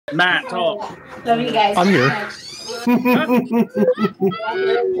Matt, talk. Love you guys. I'm here.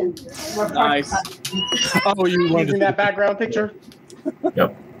 Nice. Oh, you wanted Using that background picture?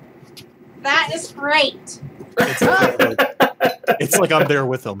 Yep. That is great. It's like I'm there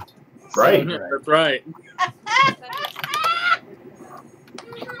with them. Right. That's right.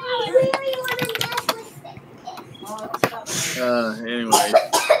 Anyway.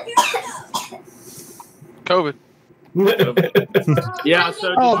 COVID. Yeah,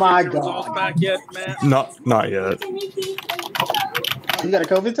 so Oh my did you get your results God. back yet, Matt? Not yet. You got a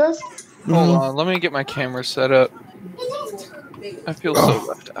COVID test? Hold on, let me get my camera set up. I feel so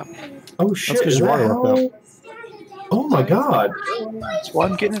left out. Oh shit! That's 'cause Is you that are left how? Oh my god! That's why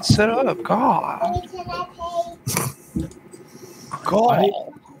I'm getting it set up. God.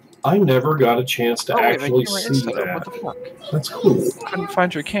 I never got a chance to Oh, wait, my actually camera is see set up. What that. the fuck? That's cool. Couldn't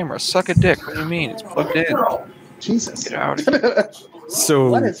find your camera. Suck a dick. What do you mean? It's plugged in. Jesus. Get out of here. So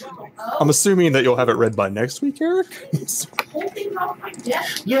What is? I'm assuming that you'll have it read by next week, Eric.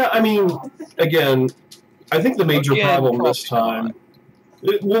 Yeah, I mean, again, I think the major Again, problem this time.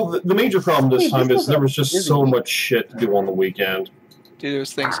 The major problem this Wait, time this is there was was a just busy so week. much shit to do on the weekend. Dude, it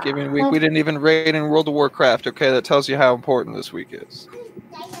was Thanksgiving week. We didn't even raid in World of Warcraft. Okay, that tells you how important this week is.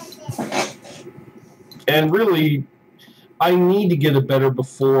 And really, I need to get a better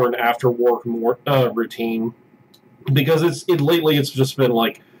before and after work routine, because lately it's just been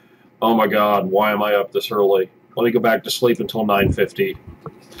like, oh my god, why am I up this early? Let me go back to sleep until 9:50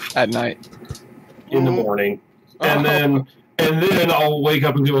 At night. in the morning, and then I'll wake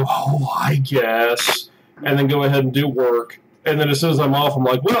up and go, oh, I guess, and then go ahead and do work, and then as soon as I'm off, I'm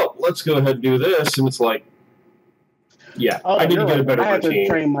like, well, let's go ahead and do this, and it's like, yeah, Oh, I need to you're get a right. better I had to routine.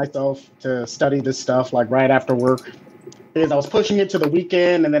 train myself to study this stuff like right after work. Because I was pushing it to the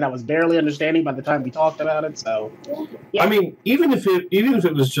weekend, and then I was barely understanding by the time we talked about it. So, yeah. I mean, even if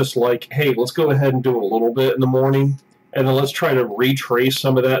it was just like, hey, let's go ahead and do a little bit in the morning, and then let's try to retrace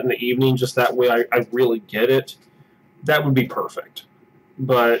some of that in the evening, just that way I really get it, that would be perfect.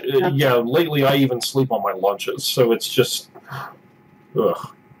 But, yeah, lately I even sleep on my lunches, so it's just,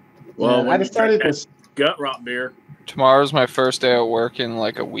 ugh. Well, I decided to. gut rot beer. Tomorrow's my first day at work in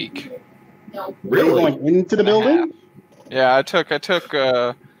like a week. Really? Going into the building? Yeah, I took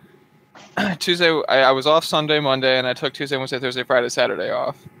Tuesday. I was off Sunday, Monday, and I took Tuesday, Wednesday, Thursday, Friday, Saturday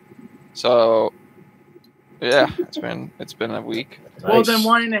off. So, yeah, it's been a week. Well, Nice. then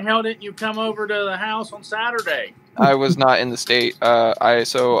why in the hell didn't you come over to the house on Saturday? I was not in the state.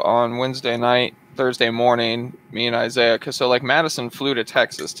 So on Wednesday night, Thursday morning, me and Isaiah, like Madison flew to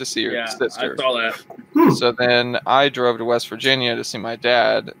Texas to see her Yeah, sister. I saw that. So then I drove to West Virginia to see my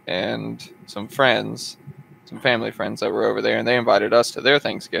dad and some friends, some family friends that were over there, and they invited us to their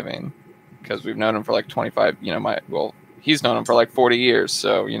Thanksgiving because we've known him for like 25. He's known him for like 40 years,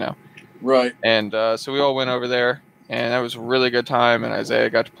 so Right. And so we all went over there, and that was a really good time. And Isaiah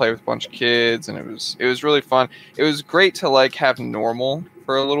got to play with a bunch of kids, and it was really fun. It was great to like have normal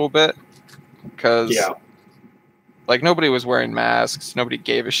for a little bit because like nobody was wearing masks, nobody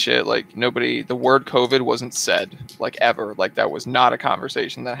gave a shit. Like the word COVID wasn't said like ever. Like that was not a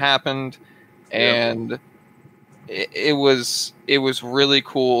conversation that happened, and it was really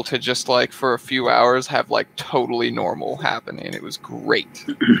cool to just like for a few hours have like totally normal happening. It was great.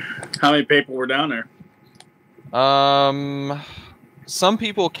 How many people were down there? Some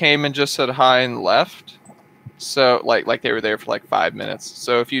people came and just said hi and left. So like they were there for like 5 minutes.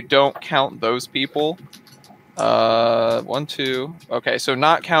 So if you don't count those people, 1, 2. Okay, so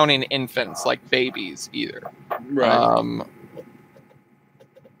not counting infants like babies either. Right.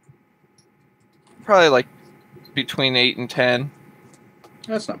 Probably like between 8 and 10.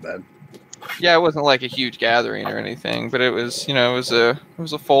 That's not bad. Yeah, it wasn't like a huge gathering or anything, but it was, it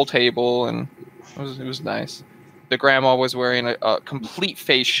was a full table, and it was nice. The grandma was wearing a complete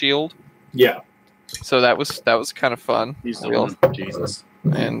face shield. Yeah. So that was kind of fun. He's the one. Jesus.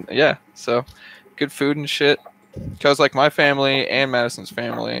 And yeah, so good food and shit. Because like my family and Madison's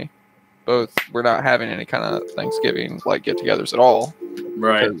family, both were not having any kind of Thanksgiving like get-togethers at all.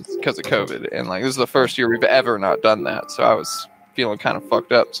 Right. Because of COVID, and like this is the first year we've ever not done that. So I was feeling kind of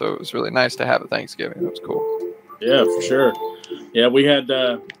fucked up. So it was really nice to have a Thanksgiving. It was cool. Yeah, for sure. Yeah, we had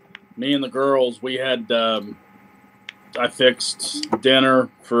me and the girls. We had I fixed dinner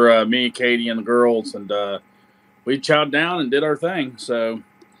for me, Katie, and the girls, and we chowed down and did our thing. So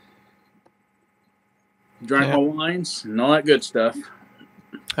drank my wines and all that good stuff.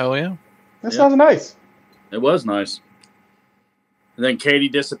 Hell yeah. That sounds nice. It was nice. And then Katie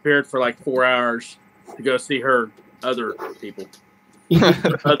disappeared for like 4 hours to go see her other people,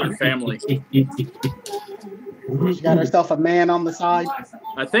 other family. She got herself a man on the side.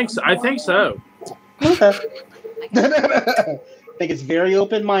 I think so. I think so. Okay. I think it's very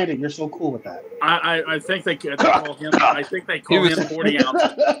open-minded. You're so cool with that. I think they call him. I think they call him 40 ounce.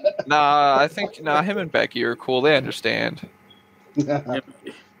 Nah, I think him and Becky are cool. They understand. Him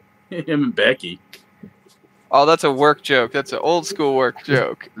and Becky. Oh, that's a work joke. That's an old school work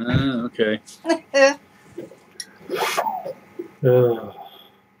joke. Okay. No,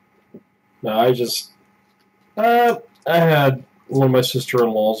 I had one of my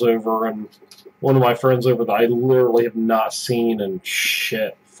sister-in-laws over and one of my friends over that I literally have not seen in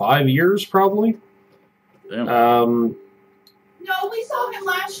 5 years probably. Damn. No, we saw him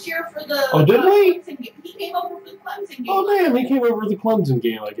last year for the. Oh, did we? Clemson. He came over for the Clemson game. Oh man, he came over to the Clemson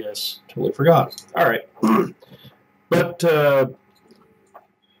game, I guess. Totally forgot. All right, but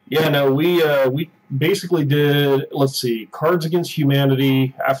yeah, no, we basically did. Let's see, Cards Against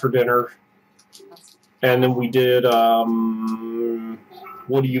Humanity after dinner, and then we did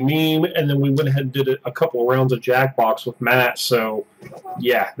What Do You Mean? And then we went ahead and did a couple of rounds of Jackbox with Matt. So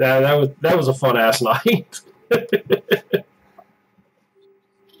yeah, that was a fun ass night.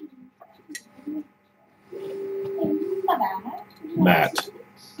 Matt.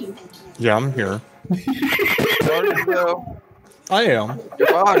 Yeah, I'm here. I am. Your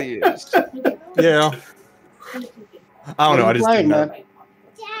body is. Yeah. I don't know. I just playing, didn't know. man.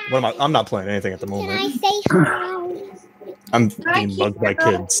 What am I? I'm not playing anything at the moment. Can I say hi? I'm being bugged by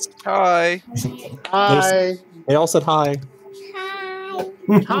kids. Hi. Hi. They all said hi. Hi.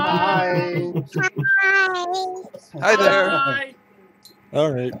 Hi. Hi. Hi there. Hi.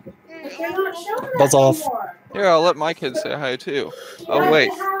 All right. They're not showing us Buzz off. anymore. Here, I'll let my kids say hi too. Oh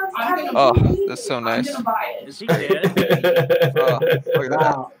wait. Oh, that's so nice. I'm gonna buy it. Is he dead? Oh, look at that.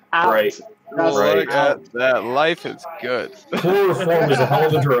 Wow. Out. Right. That's Right. Look at that. Life is good. Chloroform is a hell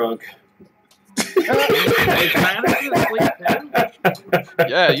of a drug. Is Madison asleep too?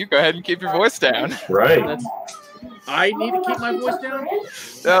 Yeah, you go ahead and keep your voice down. Right. That's, I need to keep my voice down.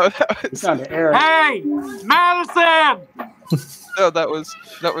 No, You sounded Eric. Hey, Madison! that was.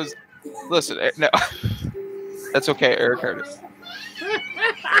 Listen, no, that's okay. Eric heard it.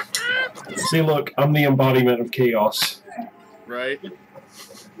 See, look, I'm the embodiment of chaos. Right.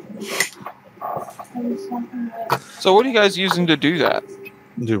 So, what are you guys using to do that?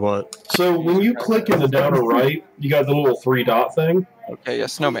 Do what? So when you click in the downer right, you got the little 3-dot thing. Okay, yeah,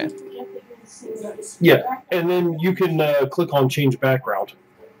 snowman. Yeah, and then you can click on change background.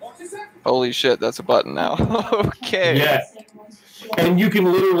 Holy shit, that's a button now. Okay. Yeah, and you can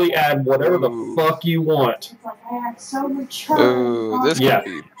literally add whatever the Ooh. fuck you want. Ooh, this Yeah. could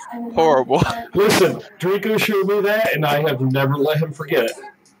be horrible. Listen, Draco showed me that, and I have never let him forget it.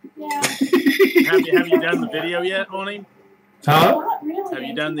 Have you done the video yet on him? Huh? Have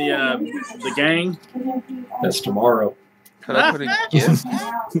you done the gang? That's tomorrow. Could I put a GIF?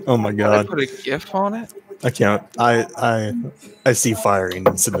 Oh my Could I god. put a GIF on it? I can't. I see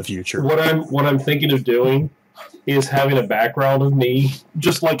firings in the future. What I'm thinking of doing is having a background of me,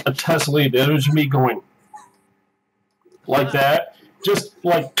 just like a tessellated image of me going like that. Just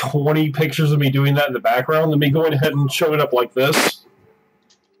like 20 pictures of me doing that in the background, and me going ahead and showing up like this.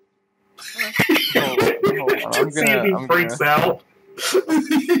 Hold on, Just see if he freaks out.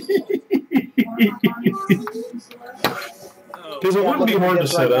 Because it wouldn't be hard to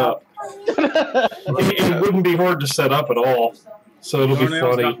set up. It wouldn't be hard to set up at all. So it'll be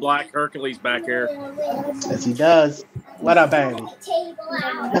Darnell's funny. got Black Hercules back here. Yes, he does. What up, baby?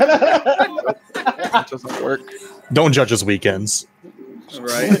 It doesn't work. Don't judge his weekends.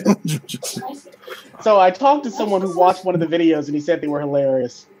 Right. So I talked to someone who watched one of the videos and he said they were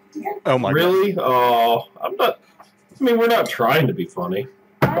hilarious. Oh my god. Really? Oh, I'm not. I mean, we're not trying to be funny.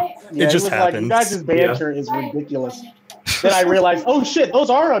 Yeah, It just was happens. Like, you guys' banter is ridiculous. Then I realized, oh shit, those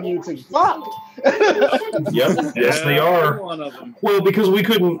are on YouTube. Fuck. Yep. Yes, they are. One of them. Well, because we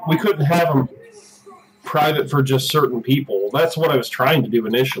couldn't have them private for just certain people. That's what I was trying to do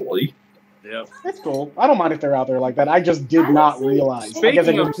initially. Yep. That's cool. I don't mind if they're out there like that. I just did not realize. I guess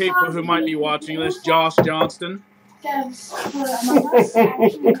I Speaking of didn't- people who might be watching this, Josh Johnston, where's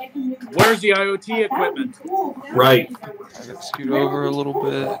the IoT equipment? Right. I gotta scoot over a little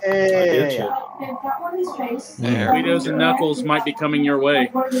bit. get Yeah. There. Doritos and Knuckles might be coming your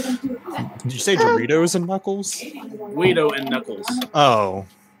way. Did you say Doritos and Knuckles? Guido and Knuckles. Oh.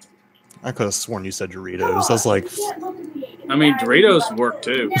 I could have sworn you said Doritos. I was like, I mean, Doritos work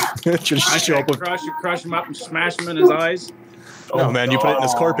too. just I show up could with. crush him up and smash him in his eyes. No, man, you put it in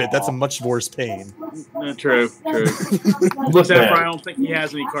his carpet. That's a much worse pain. True. Look, Except for I man. don't think he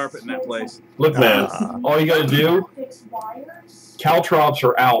has any carpet in that place. Look, man. All you gotta do, Caltrops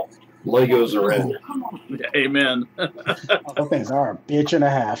are out. Legos are in. Yeah. Amen. Those things are a bitch and a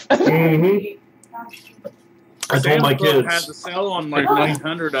half. Mhm. I told my Sam's Club had kids. to sell on like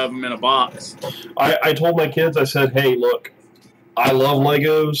 900 of them in a box. I told my kids. I said, "Hey, look, I love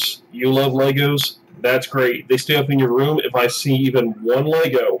Legos. You love Legos. That's great. They stay up in your room. If I see even one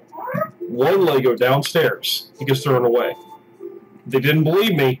Lego downstairs, it gets thrown away." They didn't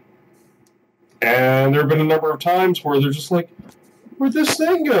believe me, and there have been a number of times where they're just like, "Where'd this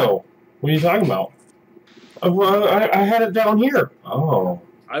thing go? What are you talking about?" I had it down here. Oh,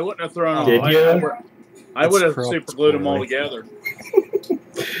 I wouldn't have thrown them Did away. ya? I would have It's super glued them all really- together.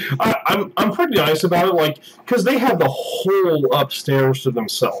 I'm pretty nice about it, like because they have the whole upstairs to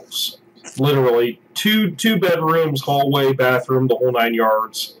themselves. Literally, two bedrooms, hallway, bathroom, the whole 9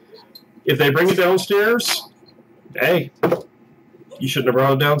 yards. If they bring it downstairs, hey, you shouldn't have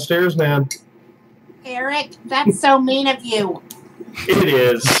brought it downstairs, man. Eric, that's so mean of you. It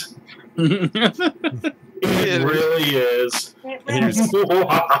is. It really is. It Here's- really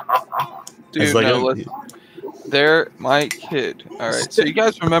Dude, It's like no, a- they're my kid. All right, so you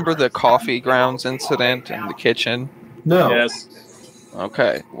guys remember the coffee grounds incident in the kitchen? No. Yes.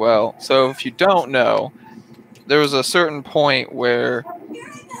 Okay, well, so if you don't know, there was a certain point where,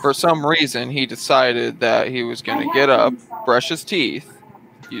 for some reason, he decided that he was going to get up, brush his teeth,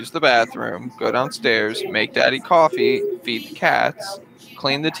 use the bathroom, go downstairs, make daddy coffee, feed the cats,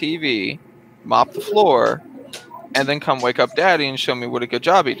 clean the TV, mop the floor, and then come wake up daddy and show me what a good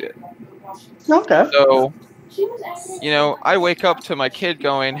job he did. Okay. So, you know, I wake up to my kid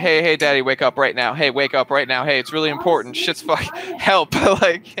going, hey, daddy, wake up right now. Hey, wake up right now. Hey, it's really important. Shit's help.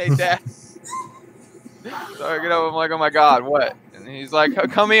 Like, hey, dad. So I get up, I'm like, oh my God, what? And he's like, oh,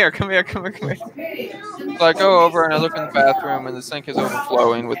 come here. So I go over and I look in the bathroom and the sink is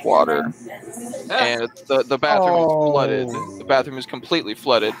overflowing with water. And the bathroom is flooded. The bathroom is completely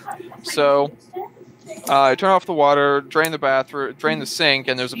flooded. So I turn off the water, drain the sink,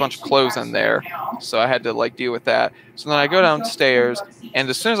 and there's a bunch of clothes in there. So I had to like deal with that. So then I go downstairs, and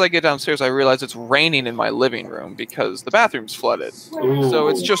as soon as I get downstairs, I realize it's raining in my living room because the bathroom's flooded. Ooh. So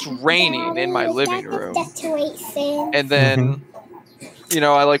it's just raining in my living room. And then, you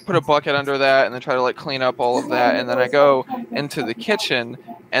know, I like put a bucket under that and then try to like clean up all of that. And then I go into the kitchen,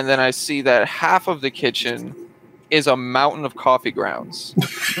 and then I see that half of the kitchen is a mountain of coffee grounds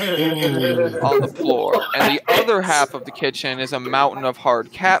on the floor, and the other half of the kitchen is a mountain of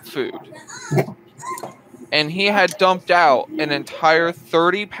hard cat food. And he had dumped out an entire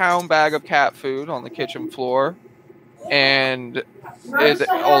 30-pound bag of cat food on the kitchen floor, and it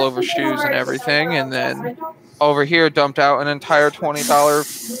all over shoes and everything. And then over here dumped out an entire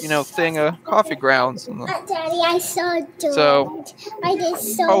 $20, you know, thing of coffee grounds. Daddy, I saw George. So, I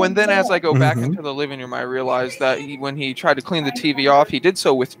just saw oh, and then as I go back Mhm. into the living room, I realized that when he tried to clean the TV off, he did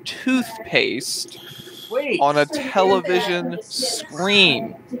so with toothpaste on a television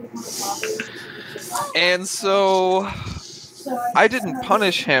screen. And so I didn't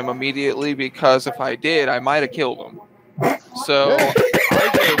punish him immediately because if I did, I might have killed him. So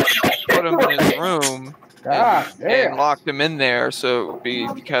I just put him in his room God and damn. locked him in there. So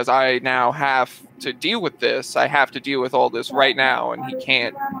because I now have to deal with this, I have to deal with all this right now, and he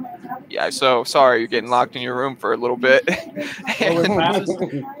can't. Yeah, so sorry, you're getting locked in your room for a little bit. Where was And-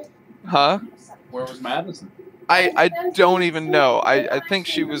 Madison? huh? Where was Madison? I don't even know. I think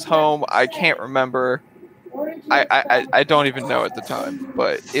she was home. I can't remember. I don't even know at the time,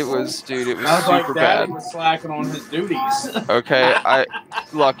 but it was, dude, it was Sounds like super Daddy bad. was slacking on his duties. Okay,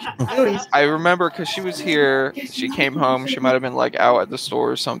 look, I remember because she was here. She came home. She might have been like out at the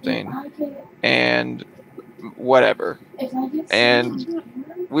store or something, and whatever. And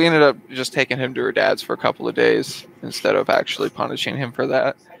we ended up just taking him to her dad's for a couple of days instead of actually punishing him for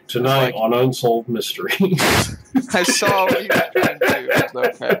that. Tonight like- on Unsolved Mysteries. I saw what he was trying to do. It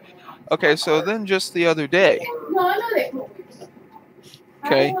was okay. Okay, so then just the other day,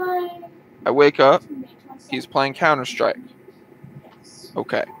 okay, I wake up. He's playing Counter-Strike.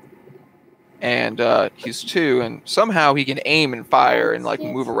 Okay. And he's 2, and somehow he can aim and fire and like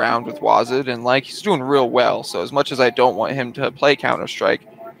move around with Wazid, and like he's doing real well. So as much as I don't want him to play Counter-Strike,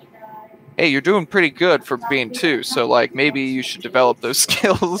 hey, you're doing pretty good for being 2. So like maybe you should develop those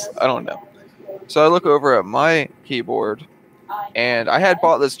skills. I don't know. So I look over at my keyboard, and I had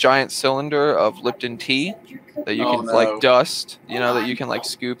bought this giant cylinder of Lipton tea that you Oh, can no. like dust, you know, that you can like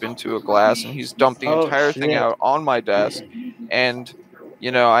scoop into a glass, and he's dumped the Oh, entire thing shit. out on my desk. And you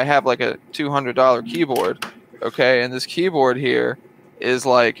know, I have like a $200 keyboard, okay, and this keyboard here is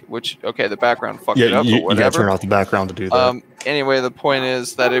like, which, okay, the background fucked it Yeah, up, you but gotta turn whatever. off the background to do that. Anyway, the point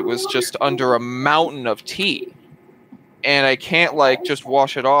is that it was just under a mountain of tea. and I can't like just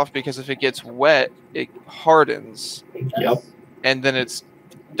wash it off because if it gets wet, it hardens. Yep. And then it's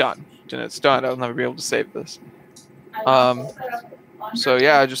done. Then it's done. I'll never be able to save this. So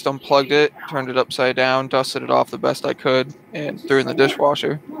yeah, I just unplugged it, turned it upside down, dusted it off the best I could, and threw it in the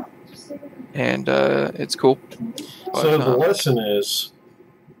dishwasher. And it's cool. So the lesson is,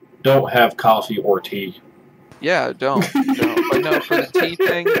 don't have coffee or tea. Yeah, don't. But no, for the tea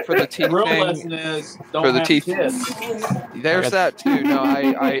thing, Real lesson is don't for the have tea. kids. There's that too. No,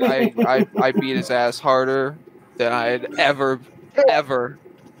 I beat his ass harder than I had ever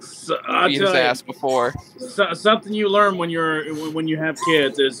So, I'll beat his tell you, ass before. something you learn when you have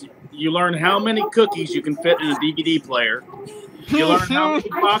kids is you learn how many cookies you can fit in a DVD player. You learn how many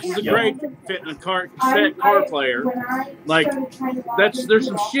boxes of grape can fit in a cassette car player. Like there's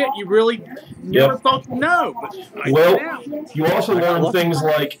some shit you really never thought to know. But you also learn things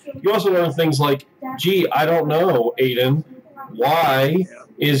like, gee, I don't know, Aiden, why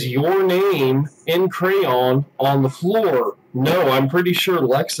is your name in crayon on the floor? No, I'm pretty sure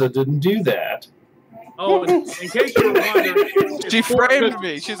Lexa didn't do that. Oh, in case you were wondering, She framed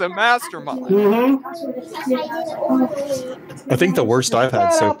me. She's a mastermind. Mm-hmm. I think the worst I've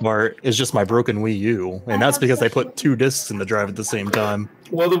had so far is just my broken Wii U, and that's because I put 2 discs in the drive at the same time.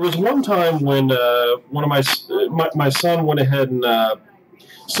 Well, there was one time when one of my son went ahead and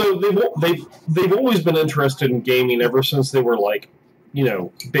so they've always been interested in gaming ever since they were like,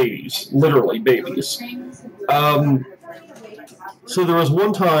 babies, literally babies. So there was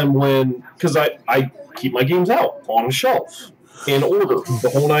one time when, because I keep my games out on a shelf in order, the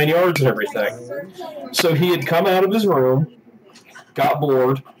whole 9 yards and everything. So he had come out of his room, got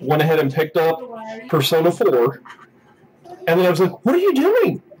bored, went ahead and picked up Persona 4, and then I was like, what are you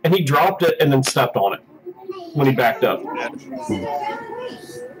doing? And he dropped it and then stepped on it when he backed up.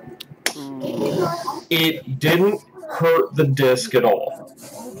 It didn't hurt the disc at all.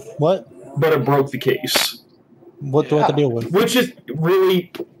 What? But it broke the case. What do I have to deal with? Which is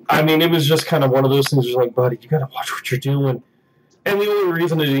really, it was just kind of one of those things where like, buddy, you got to watch what you're doing. And the only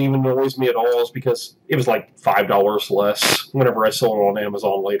reason it didn't even annoys me at all is because it was like $5 less whenever I sold it on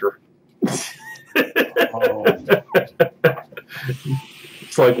Amazon later. It's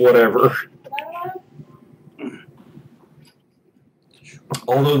like, whatever.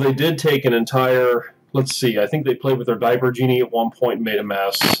 Although they did take an entire, let's see, I think they played with their diaper genie at one point and made a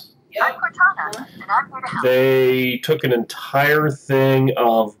mess. I'm Cortana, and I'm here to help. They took an entire thing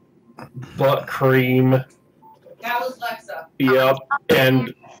of butt cream. That was Lexa. Yep,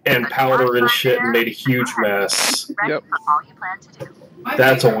 and powder and shit, and made a huge mess. Yep.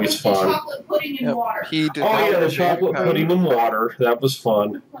 That's always fun. Chocolate pudding in water. He did. Oh yeah, the chocolate pudding in water. That was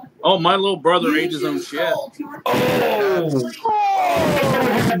fun. Oh, my little brother ate his own shit. Oh,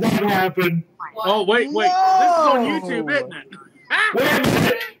 had that happen. Oh, wait. This is on YouTube, isn't it? Wait a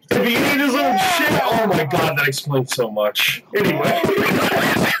minute. If he ate his own shit, oh my god, that explains so much. Anyway.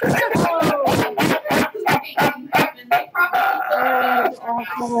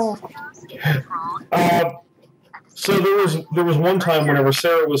 So there was one time whenever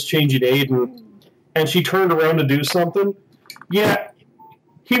Sarah was changing Aiden, and she turned around to do something. Yeah,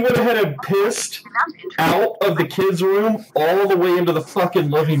 he went ahead and pissed out of the kids' room all the way into the fucking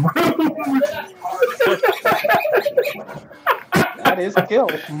living room. That is a kill.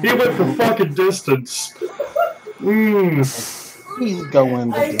 He went the fucking distance. He's going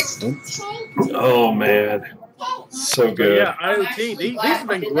the distance. Oh man, so good. Yeah, IoT. These have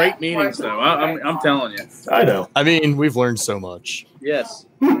been great meetings, though. I'm telling you. I know. I mean, we've learned so much. Yes.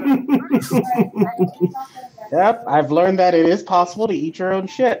 Yep, I've learned that it is possible to eat your own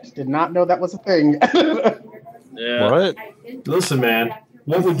shit. Did not know that was a thing. Yeah. What? Listen, man,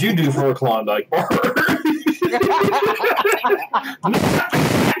 what would you do for a Klondike bar?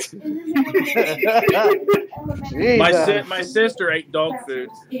 My sister ate dog food.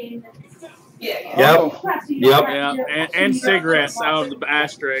 Yep. Yeah, and cigarettes out of the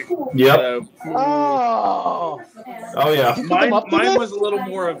ashtray. Yep. So, Oh yeah. mine was a little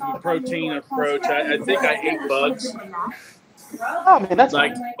more of a protein approach. I think I ate bugs, Oh man, that's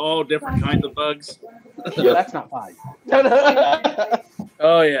like fine. all different kinds of bugs. That's not fine.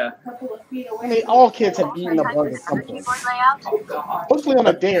 Oh yeah. I mean, all kids have eaten a bug at some point. Hopefully on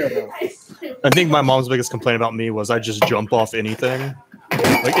a dare though. I think my mom's biggest complaint about me was I just jump off anything.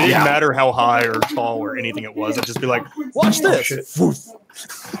 Like, it didn't matter how high or tall or anything it was. I'd just be like, watch this.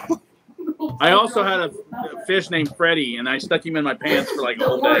 I also had a fish named Freddy, and I stuck him in my pants for like a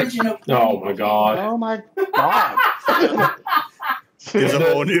whole day. Oh my god. Oh my god. Gives a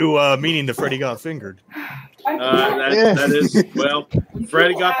whole new meaning to Freddy got fingered. That is, well,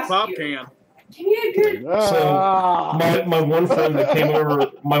 Freddy got the pop can. So my one friend that came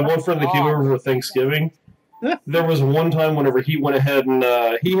over, for Thanksgiving. There was one time whenever he went ahead and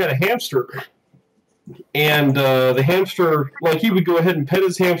he had a hamster, and the hamster, like, he would go ahead and pet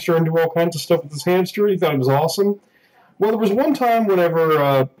his hamster and do all kinds of stuff with his hamster. He thought it was awesome. Well, there was one time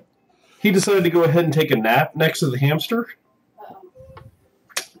whenever he decided to go ahead and take a nap next to the hamster.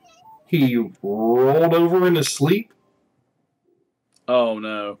 He rolled over in his sleep. Oh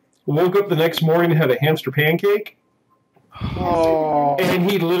no! Woke up the next morning and had a hamster pancake. Oh. And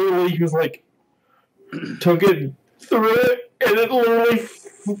he was like, took it, threw it, and it literally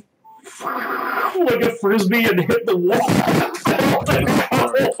like a frisbee and hit the wall.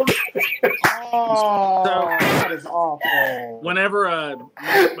 Oh, that is awful. Whenever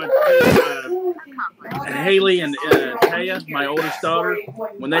Haley and Taya, my oldest daughter,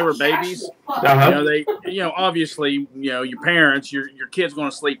 when they were babies, obviously, your parents, your kid's going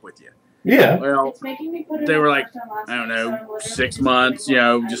to sleep with you. Yeah. Well, they were like, I don't know, 6 months,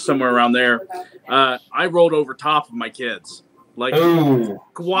 just somewhere around there. I rolled over top of my kids, like,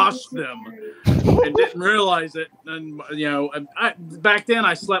 squashed them, and didn't realize it. And, back then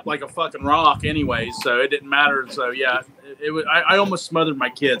I slept like a fucking rock anyway, so it didn't matter. So, yeah, I almost smothered my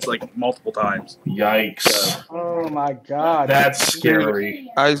kids, like, multiple times. Yikes. So. Oh, my God. That's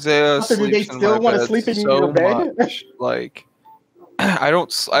scary. Isaiah So do they sleeps in still my want to bed sleep in so your bed? much. Like, I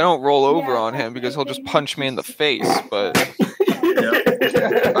don't roll over on him because he'll just punch me in the face. But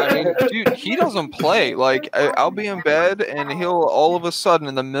I mean, dude, he doesn't play. Like, I'll be in bed and he'll all of a sudden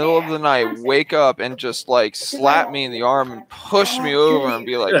in the middle of the night wake up and just like slap me in the arm and push me over and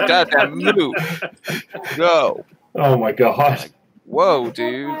be like, "Dad, move, go." Oh my God. Like, whoa,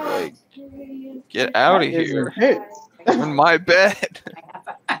 dude! Like, get out of here. In my bed.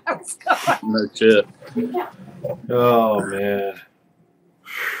 No shit. Oh man.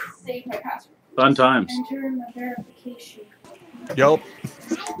 Fun times. Yup.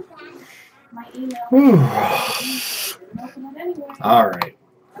 All right.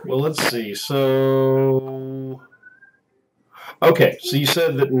 Well, let's see. So, okay. So you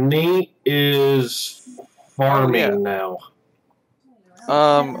said that Nate is farming now.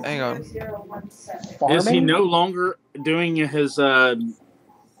 Hang on. Farming? Is he no longer doing his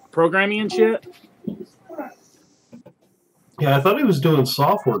programming and shit? Yeah, I thought he was doing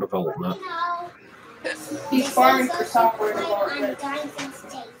software development. He's farming for software development.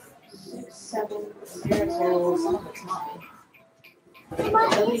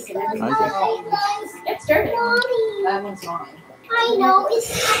 It's dirty. That one's mine. I know, it's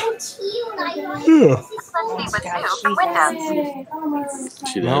so cute.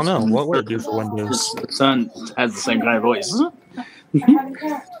 She I don't know. What would it do for Windows? The son has the same kind of voice.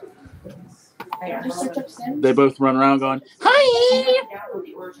 They both run around going, "Hi!"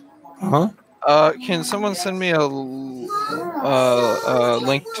 Huh? Can someone send me a link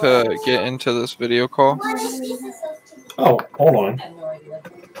to get into this video call? Oh, hold on.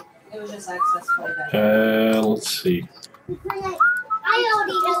 Let's see.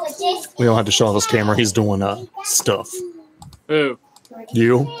 We don't have to show off his camera. He's doing stuff. Who?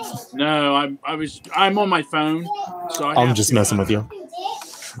 You? No, I'm on my phone, so I'm just messing with you.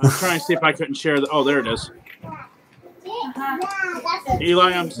 I'm trying to see if I couldn't share the. Oh, there it is.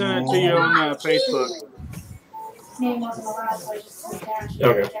 Eli, I'm sending it to you on Facebook.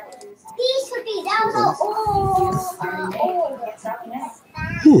 Okay.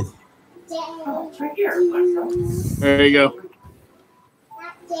 There you go.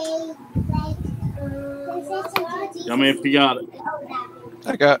 Tell me if you got it.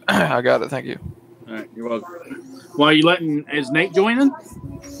 I got it. Thank you. All right, you're welcome. Why are you letting? Is Nate joining?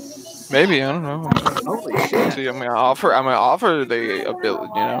 Maybe, I don't know. Holy shit! See, I'm gonna offer the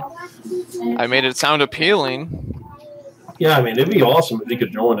ability. I made it sound appealing. Yeah, I mean, it'd be awesome if he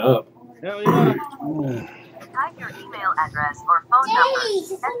could join up. Hell yeah! Type your email address or phone number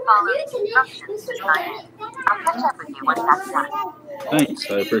and follow the instructions to sign in. I'll catch up with you once that's done.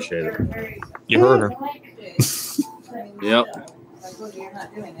 Thanks, I appreciate it. You heard her. Yep.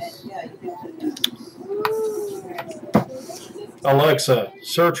 Alexa,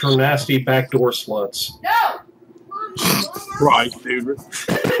 search for nasty backdoor sluts. No! Right, dude.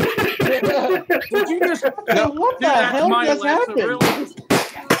 Did you just What the hell just happened? Really?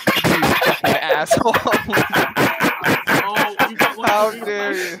 An asshole. Oh, you got one. How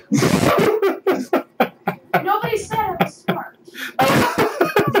dare you? Nobody said I was smart. I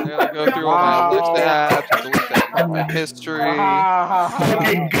gotta go through all my list apps, delete all my history.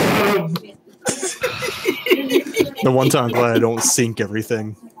 The one time glad I don't sync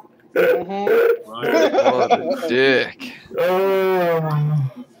everything. What a dick.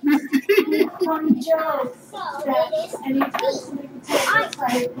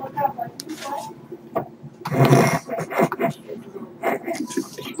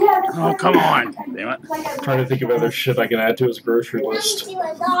 Oh, come on. Damn it. Trying to think of other shit I can add to his grocery list.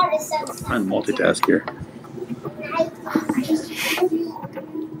 I'm multitask here.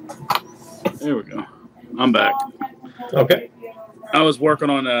 There we go. I'm back. Okay. I was working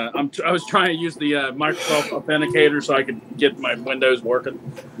on I was trying to use the Microsoft Authenticator so I could get my Windows working.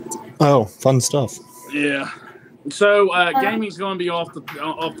 Oh, fun stuff. Yeah. So gaming's going to be off the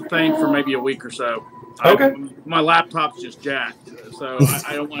thing for maybe a week or so. Okay. My laptop's just jacked, so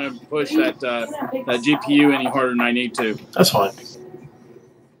I don't want to push that GPU any harder than I need to. That's fine.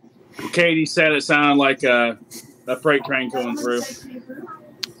 Katie said it sounded like a freight train going through.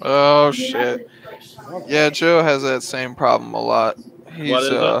 Oh shit! Yeah, Joe has that same problem a lot. He's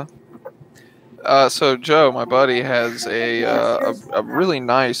so Joe, my buddy, has a really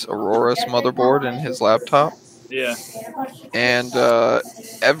nice Aurorus motherboard in his laptop. Yeah. And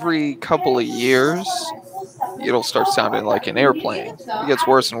every couple of years, it'll start sounding like an airplane. It gets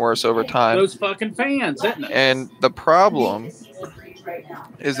worse and worse over time. Those fucking fans, isn't it? And the problem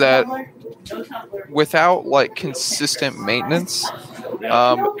is that without like consistent maintenance,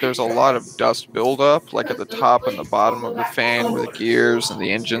 there's a lot of dust buildup, like at the top and the bottom of the fan where the gears and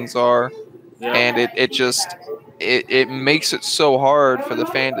the engines are. Yeah. And it makes it so hard for the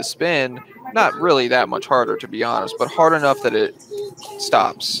fan to spin. Not really that much harder, to be honest, but hard enough that it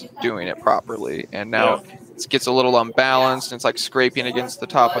stops doing it properly. And now it gets a little unbalanced, and it's like scraping against the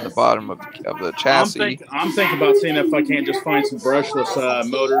top and the bottom of the chassis. I'm thinking about seeing if I can't just find some brushless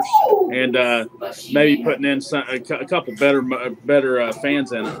motors and maybe putting in a couple better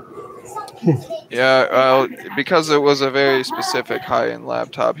fans in it. Yeah, well, because it was a very specific high-end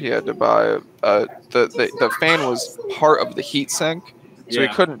laptop, he had to buy the fan was part of the heatsink. So he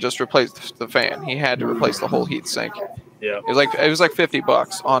couldn't just replace the fan. He had to replace the whole heatsink. Yeah. It was like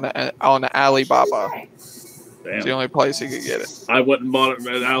 $50 on Alibaba. Damn. It's the only place he could get it. I wouldn't bought it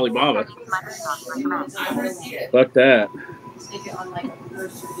at Alibaba. Fuck that.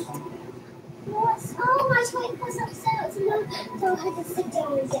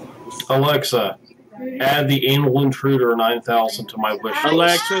 Alexa, add the Anal Intruder 9000 to my wish list.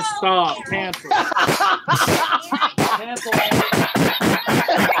 Alexa, stop. Cancel. Cancel.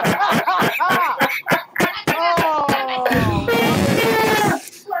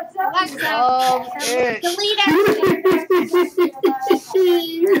 Delete everything.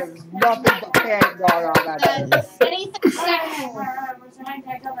 There's nothing but can going on that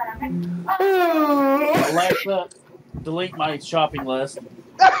Alexa, delete my shopping list.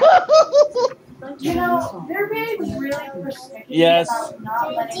 You know, they're being really restrictive. Yes.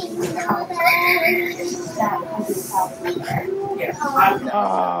 Not letting you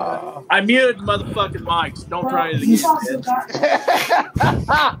I muted motherfucking mics. Don't try it again.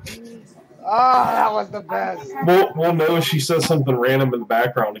 Oh, that was the best. We'll know if she says something random in the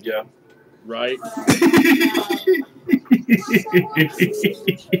background again. Right.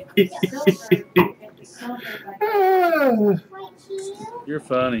 You're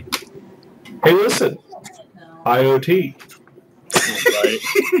funny. Hey, listen. IoT. Right.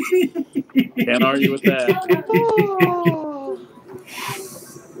 Can't argue with that.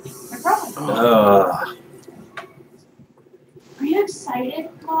 Are you excited,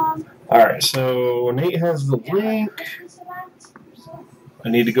 Mom? Alright, so Nate has the link. I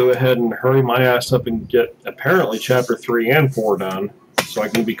need to go ahead and hurry my ass up and get apparently chapter 3 and 4 done so I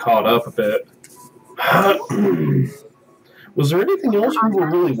can be caught up a bit. Was there anything else we were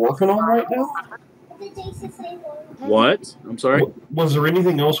really working on right now? What? I'm sorry? Was there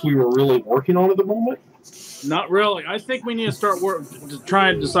anything else we were really working on at the moment? Not really. I think we need to start try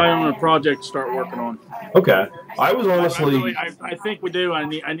and decide on a project to start working on. Okay. I was honestly... I think we do.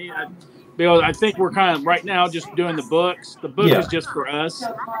 Because I think we're kind of right now just doing the books. The book is just for us.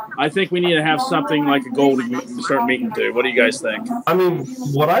 I think we need to have something like a goal to start meeting to. What do you guys think? I mean,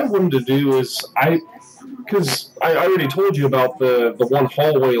 what I wanted to do is because I already told you about the one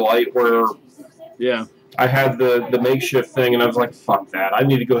hallway light where I had the makeshift thing, and I was like, fuck that. I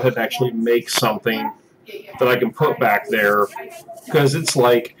need to go ahead and actually make something that I can put back there. Because it's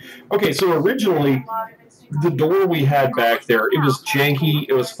like, okay, so originally the door we had back there, it was janky,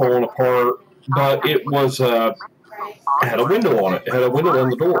 it was falling apart, but it was it had a window on it. It had a window on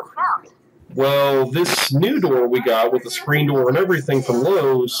the door. Well, this new door we got with the screen door and everything from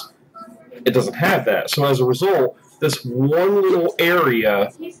Lowe's, it doesn't have that. So as a result, this one little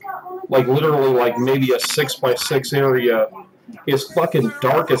area, like literally like maybe a 6x6 area, is fucking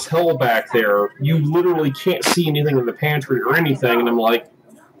dark as hell back there. You literally can't see anything in the pantry or anything. And I'm like,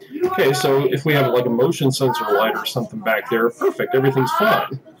 Okay, so if we have like a motion sensor light or something back there, perfect, everything's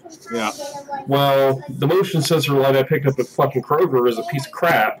fine. Yeah. Well, the motion sensor light I picked up at fucking Kroger is a piece of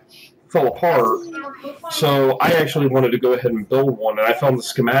crap, fell apart. So I actually wanted to go ahead and build one, and I found the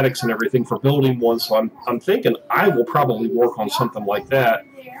schematics and everything for building one. So I'm thinking I will probably work on something like that.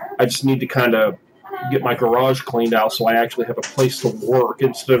 I just need to kind of get my garage cleaned out so I actually have a place to work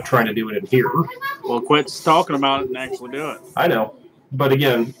instead of trying to do it in here. Well, quit talking about it and actually do it. I know. But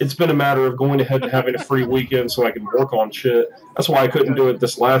again, it's been a matter of going ahead and having a free weekend so I can work on shit. That's why I couldn't do it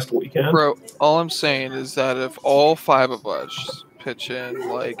this last weekend. Bro, all I'm saying is that if all 5 of us pitch in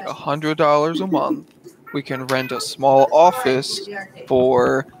like $100 a month, we can rent a small office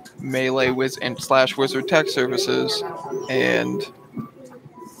for Melee / Wizard Tech Services, and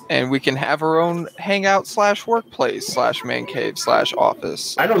we can have our own hangout / workplace / man cave /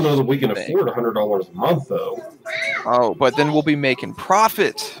 office. I don't know that we can afford $100 a month, though. Oh, but then we'll be making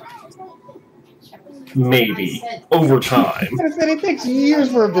profit. Maybe. Over time. I said it takes years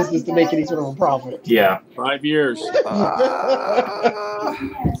for a business to make any sort of a profit. Yeah. 5 years.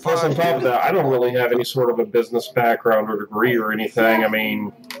 Plus, on top of that, I don't really have any sort of a business background or degree or anything. I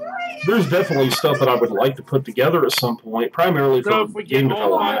mean, there's definitely stuff that I would like to put together at some point, primarily So for if we game get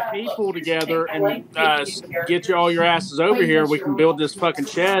all development. 5 people together and get you all your asses over here, we can build this fucking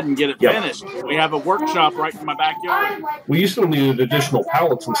shed and get it Yep. finished. We have a workshop right in my backyard. We still needed additional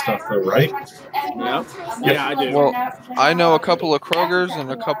pallets and stuff, though, right? Yep. Yeah, I do. Well, I know a couple of Krogers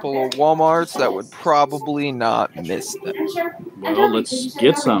and a couple of Walmarts that would probably not miss them. Well, let's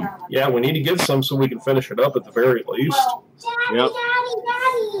get some. Yeah, we need to get some so we can finish it up at the very least. Yep.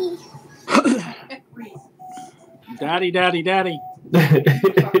 Daddy, Daddy, daddy.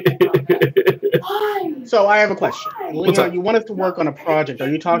 So I have a question. What's Leo, up? you wanted to work on a project. Are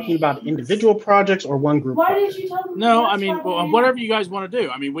you talking about individual projects or one group project? No, I mean, whatever you guys want to do.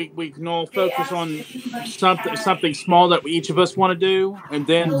 I mean, we can all focus on something small that each of us want to do, and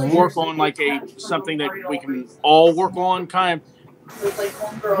then work on like something that we can all work on, kind of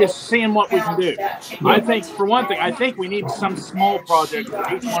just seeing what we can do. I think, for one thing, I think we need some small project for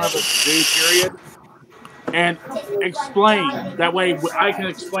each one of us to do, period, and explain. That way I can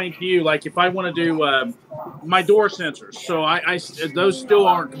explain to you, like if I want to do my door sensors, so I those still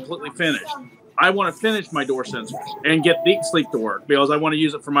aren't completely finished. I want to finish my door sensors and get Deep Sleep to work because I want to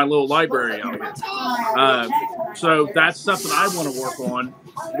use it for my little library out here. So that's something I want to work on,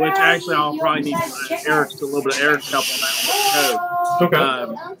 which actually I'll probably need a little bit of Eric's help on that one. Okay.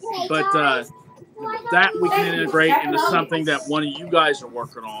 But that we can integrate into something that one of you guys are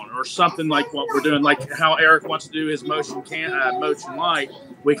working on, or something like what we're doing, like how Eric wants to do his motion light.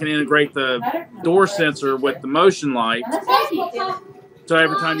 We can integrate the door sensor with the motion light, so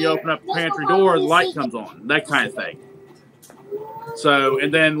every time you open up the pantry door, the light comes on. That kind of thing. So,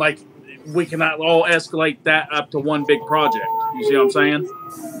 and then like we can all escalate that up to one big project. You see what I'm saying?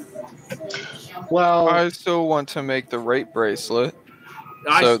 Well, I still want to make the rate bracelet.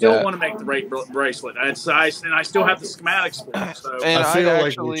 I So still that- want to make the rate bracelet. And I still have the schematics for it. So And I feel I'd like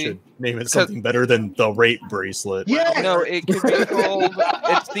actually- we should name it something better than the rate bracelet. yeah. No, it could be called.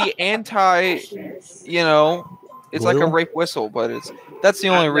 It's the anti. It's like a Blue? rape whistle, but that's the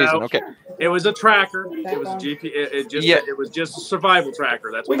only No. reason. Okay. it was a tracker. It was a GP. It was just a survival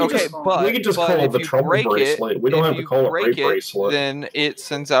tracker. That's what We it could Okay, was. but we could just but call it if the you trouble break bracelet. We don't if have to you call it break rape bracelet. Then it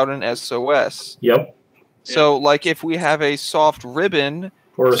sends out an SOS. Yep. So, like, if we have a soft ribbon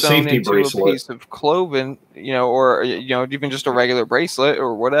Or a sewn safety into a bracelet. piece of clothing, or even just a regular bracelet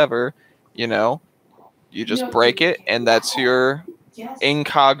or whatever, you just break it, and that's your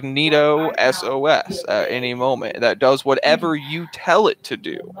incognito SOS at any moment that does whatever you tell it to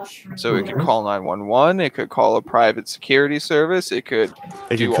do. So it could call 911, it could call a private security service, it could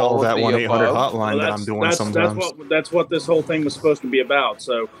They do could call all of that the 1-800 above. hotline that I'm doing sometimes. That's what this whole thing was supposed to be about.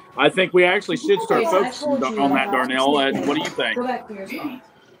 So I think we actually should start focusing on that, Darnell. What do you think?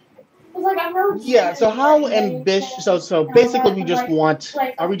 Yeah, so how ambitious? So basically, we just want.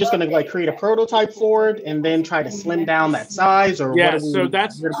 Are we just going to like create a prototype for it and then try to slim down that size, or Yeah, what? so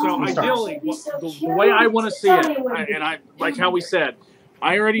ideally, the way I want to see it, and I like how we said,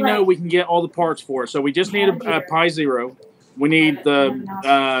 I already know we can get all the parts for it. So we just need a Pi Zero. We need the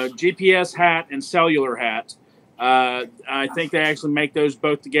GPS hat and cellular hat. I think they actually make those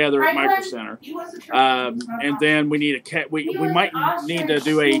both together at Micro Center. And then we need we might need to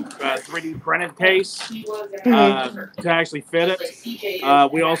do a 3D printed case to actually fit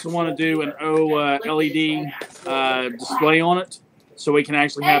it. We also want to do an OLED display on it, so we can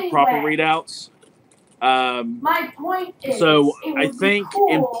actually have proper readouts. My point is, So it I would be think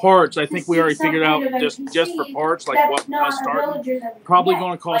cool in parts, I to think we already see figured out something at a just for PC parts, like that's what not us a starting, villager that probably we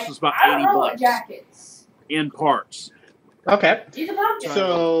going to get. cost Like, us about I don't 80 know what bucks jackets. in parts. Okay. He's a pumpkin.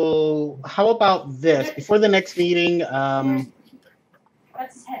 So how about this? Before the next meeting, That's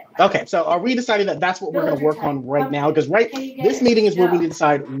his head. okay, so are we deciding that that's what we're going to work on right now? Because this meeting is where we need to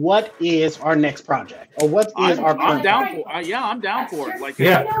decide what is our next project or what is our I'm current down project. for. Yeah, I'm down for it. Like,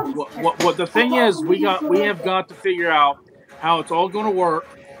 Yeah. What the thing is, we have got to figure out how it's all going to work.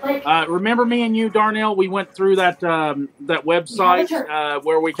 Remember me and you, Darnell? We went through that website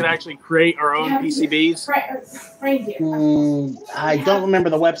where we could actually create our own PCBs. I don't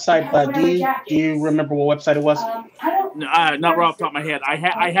remember the website, but do you remember what website it was? Not right off the top of my head.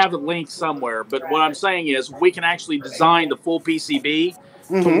 I have a link somewhere, but what I'm saying is we can actually design the full PCB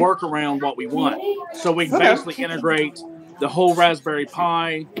to work around what we want. So we can basically integrate the whole Raspberry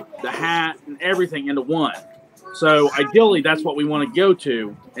Pi, the hat, and everything into one. So ideally, that's what we want to go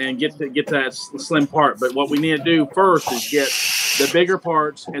to and get that slim part. But what we need to do first is get the bigger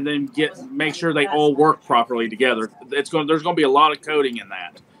parts and then make sure they all work properly together. There's going to be a lot of coding in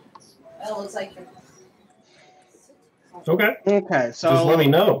that. Well, it looks like Okay. Okay. So just let me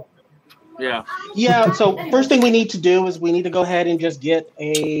know. Yeah. Yeah. So first thing we need to do is we need to go ahead and just get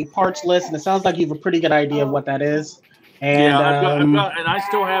a parts list, and it sounds like you have a pretty good idea of what that is. And I've got, and I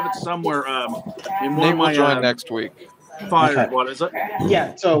still have it somewhere in one Nate of my will join next week. fire. Okay. What is it?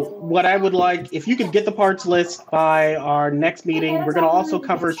 Yeah, so what I would like, if you could get the parts list by our next meeting, we're going to also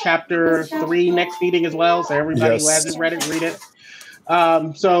cover chapter 3 next meeting as well, so everybody who hasn't read it, read it.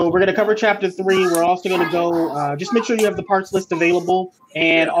 So we're going to cover chapter 3. We're also going to go, just make sure you have the parts list available.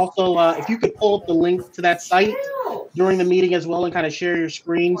 And also, if you could pull up the link to that site during the meeting as well and kind of share your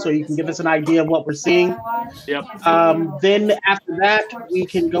screen so you can give us an idea of what we're seeing. Yep. Then after that, we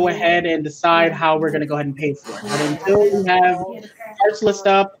can go ahead and decide how we're going to go ahead and pay for it. But until we have parts list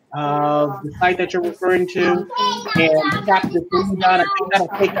up, the site that you're referring to, and chapter 3 done, I think that'll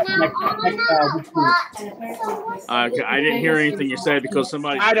take us next week. I didn't hear anything you said because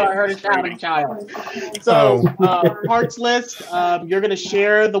somebody. I don't heard a shouting child. So parts list, you're going to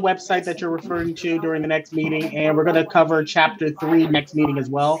share the website that you're referring to during the next meeting, and we're going to cover chapter 3 next meeting as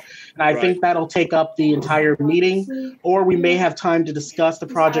well. And I think that'll take up the entire meeting, or we may have time to discuss the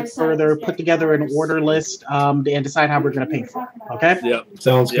project further, put together an order list, and decide how we're going to pay for it. Okay? Yep.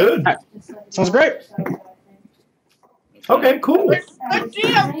 Sounds good. Right. Sounds great. Okay, cool. Good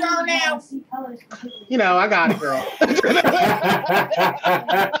deal, Darnell. You know, I got it, girl.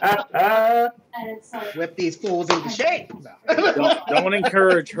 Whip these fools into shape. Don't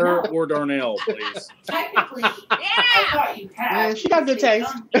encourage her or Darnell, please. Technically, I thought you had. She got good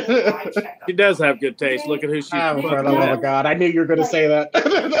taste. She does have good taste. Look at who she's. Oh, for the love of God. I knew you were going to say that.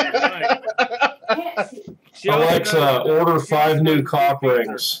 Alexa, order 5 new cock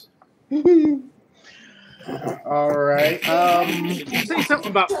rings. All right. Did you say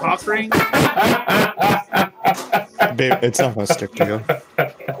something about cock rings? Babe, it's not going to stick to you.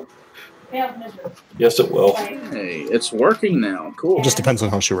 Yes, it will. Hey, it's working now. Cool. It just depends on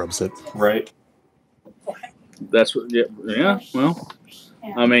how she rubs it. Right. That's what. Yeah. Well,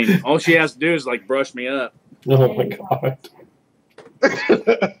 I mean, all she has to do is like brush me up. Oh my God.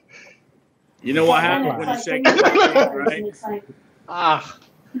 You know what happens when you shake the right? Ah.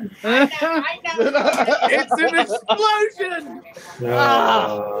 I know. It's an explosion.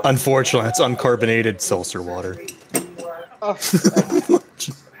 Unfortunately, it's uncarbonated seltzer water.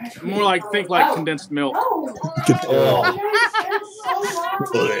 More like think like condensed milk.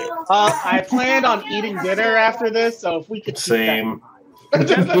 I planned on eating dinner after this, so if we could keep that. Same.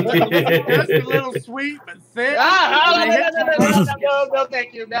 Just a little sweet, but thick. No,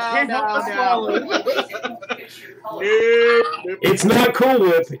 thank you. No. It's not Cool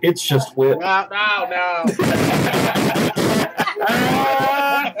Whip. It's just Whip. No.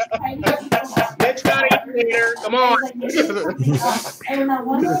 Let's not eat later. Come on.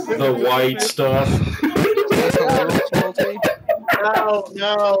 The white stuff.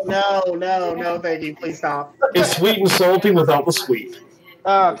 No, thank you. Please stop. It's sweet and salty without the sweet.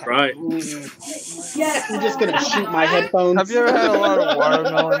 That's right. I'm just going to shoot my headphones. Have you ever had a lot of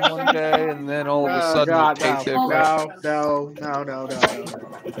watermelon one day and then all of a sudden it tastes different? No.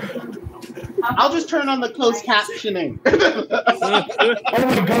 I'll just turn on the closed captioning. Oh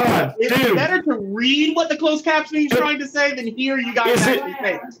my God, It's dude! better to read what the closed captioning is trying to say than hear you guys actually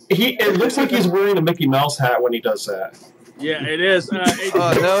say it. It looks like he's wearing a Mickey Mouse hat when he does that. Yeah, it is. No,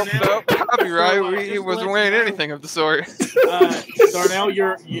 copyright. He wasn't wearing anything of the sort. Darnell,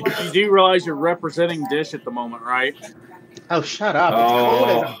 you do realize you're representing Dish at the moment, right? Oh, shut up. It's cold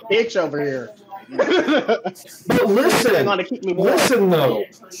as a bitch over here. But listen, gonna keep me warm. listen though.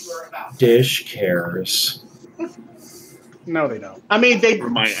 Dish cares. No, they don't. I mean, they.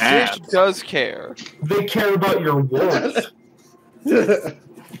 My Dish ass. does care. They care about your warmth.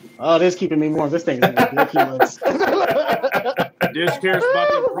 Oh, this is keeping me warm. This thing is ridiculous. Dish cares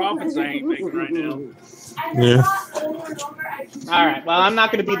about the profits I ain't making right now. Yeah. All right. Well, I'm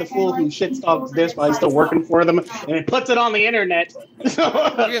not going to be the fool who shitstalks this while he's still working for them and it puts it on the internet. So,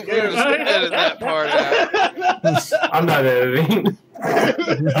 You can just edit that part out. I'm not editing.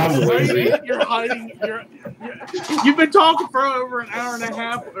 I'm lazy. You're hiding. You've been talking for over an hour and a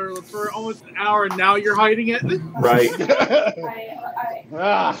half, or for almost an hour, and now you're hiding it. Right.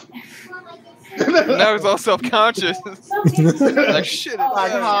 Now he's all self-conscious. Like shit.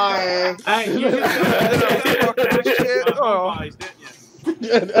 Like, hi. Hey, you just Shit. Oh.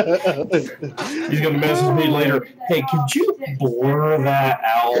 He's gonna message me later. Hey, could you blur that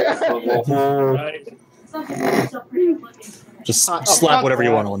out for the whole? Just slap whatever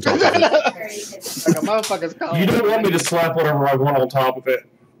you want on top of it. Like a motherfucker's calling. You don't want me to slap whatever I want on top of it.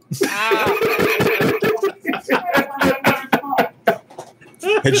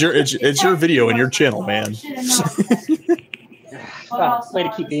 It's your video and your channel, man. Way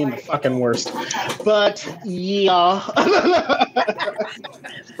to keep me in the fucking worst. But yeah,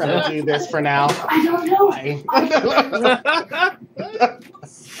 gonna do this for now. I don't know. Bye.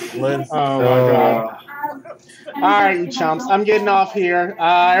 Lynn. Oh my god. All right, you chumps. I'm getting off here.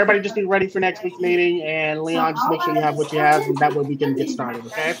 Everybody just be ready for next week's meeting, and Leon, just make sure you have what you have, and that way we can get started.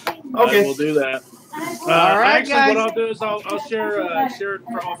 Okay? Okay. We'll do that. All right, actually, guys. what I'll do is I'll share it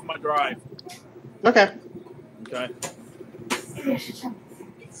off my drive. Okay. Okay.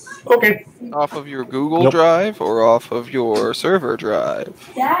 Okay. Off of your Google Nope. Drive or off of your server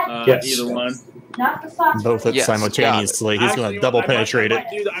drive? Yes. Either one. Both Yes, simultaneously. He's going Actually, to double I might- penetrate it.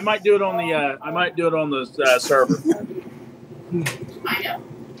 I might do it on the. I might do it on the server. I know.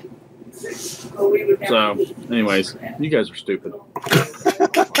 So, anyways, you guys are stupid.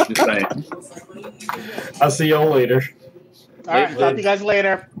 Just saying. I'll see y'all later. All right. Talk to you guys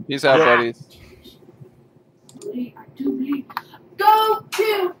later. Peace out, buddies. Go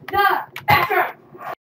to